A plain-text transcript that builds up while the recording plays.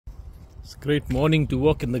It's a great morning to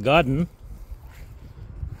walk in the garden.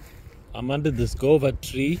 I'm under this guava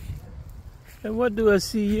tree. And what do I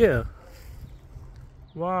see here?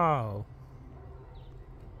 Wow!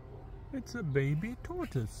 It's a baby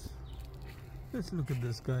tortoise. Let's look at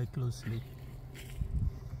this guy closely.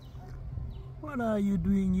 What are you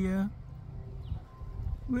doing here?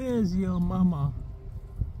 Where's your mama?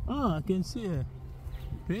 Ah, I can see her.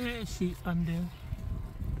 Where is she? Under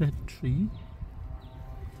that tree.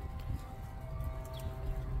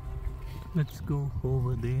 Let's go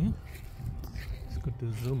over there. Let's go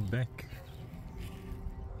to zoom back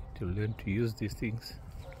to learn to use these things.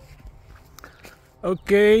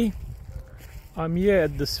 Okay, I'm here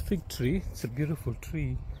at this fig tree. It's a beautiful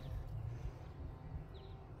tree.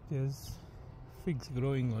 There's figs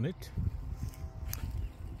growing on it.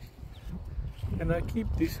 And I keep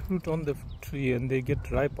this fruit on the tree and they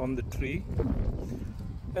get ripe on the tree.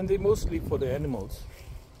 And they're mostly for the animals,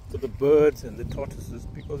 for the birds and the tortoises,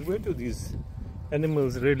 because where do these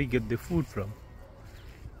animals really get their food from?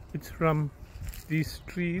 It's from these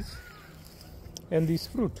trees and this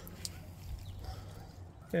fruit.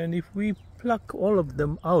 And if we pluck all of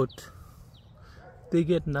them out, they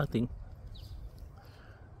get nothing.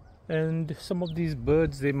 And some of these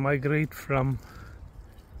birds, they migrate from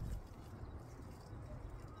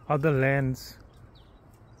other lands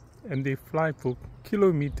and they fly for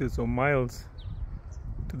kilometers or miles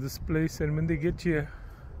to this place, and when they get here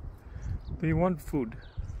they want food.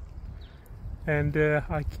 And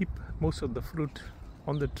I keep most of the fruit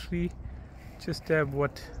on the tree just to have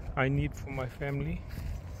what I need for my family,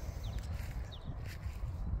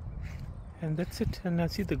 and that's it. And I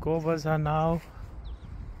see the guavas are now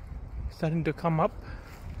starting to come up,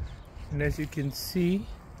 and as you can see,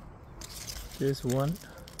 there's one.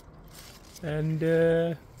 And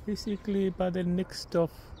basically by the end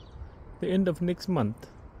of next month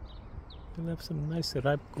we'll have some nice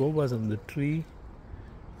ripe guavas on the tree,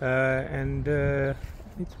 and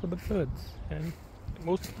it's for the birds, and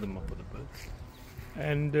most of them are for the birds,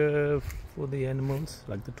 and for the animals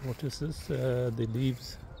like the tortoises. The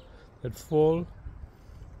leaves that fall,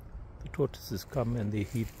 the tortoises come and they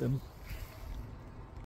eat them.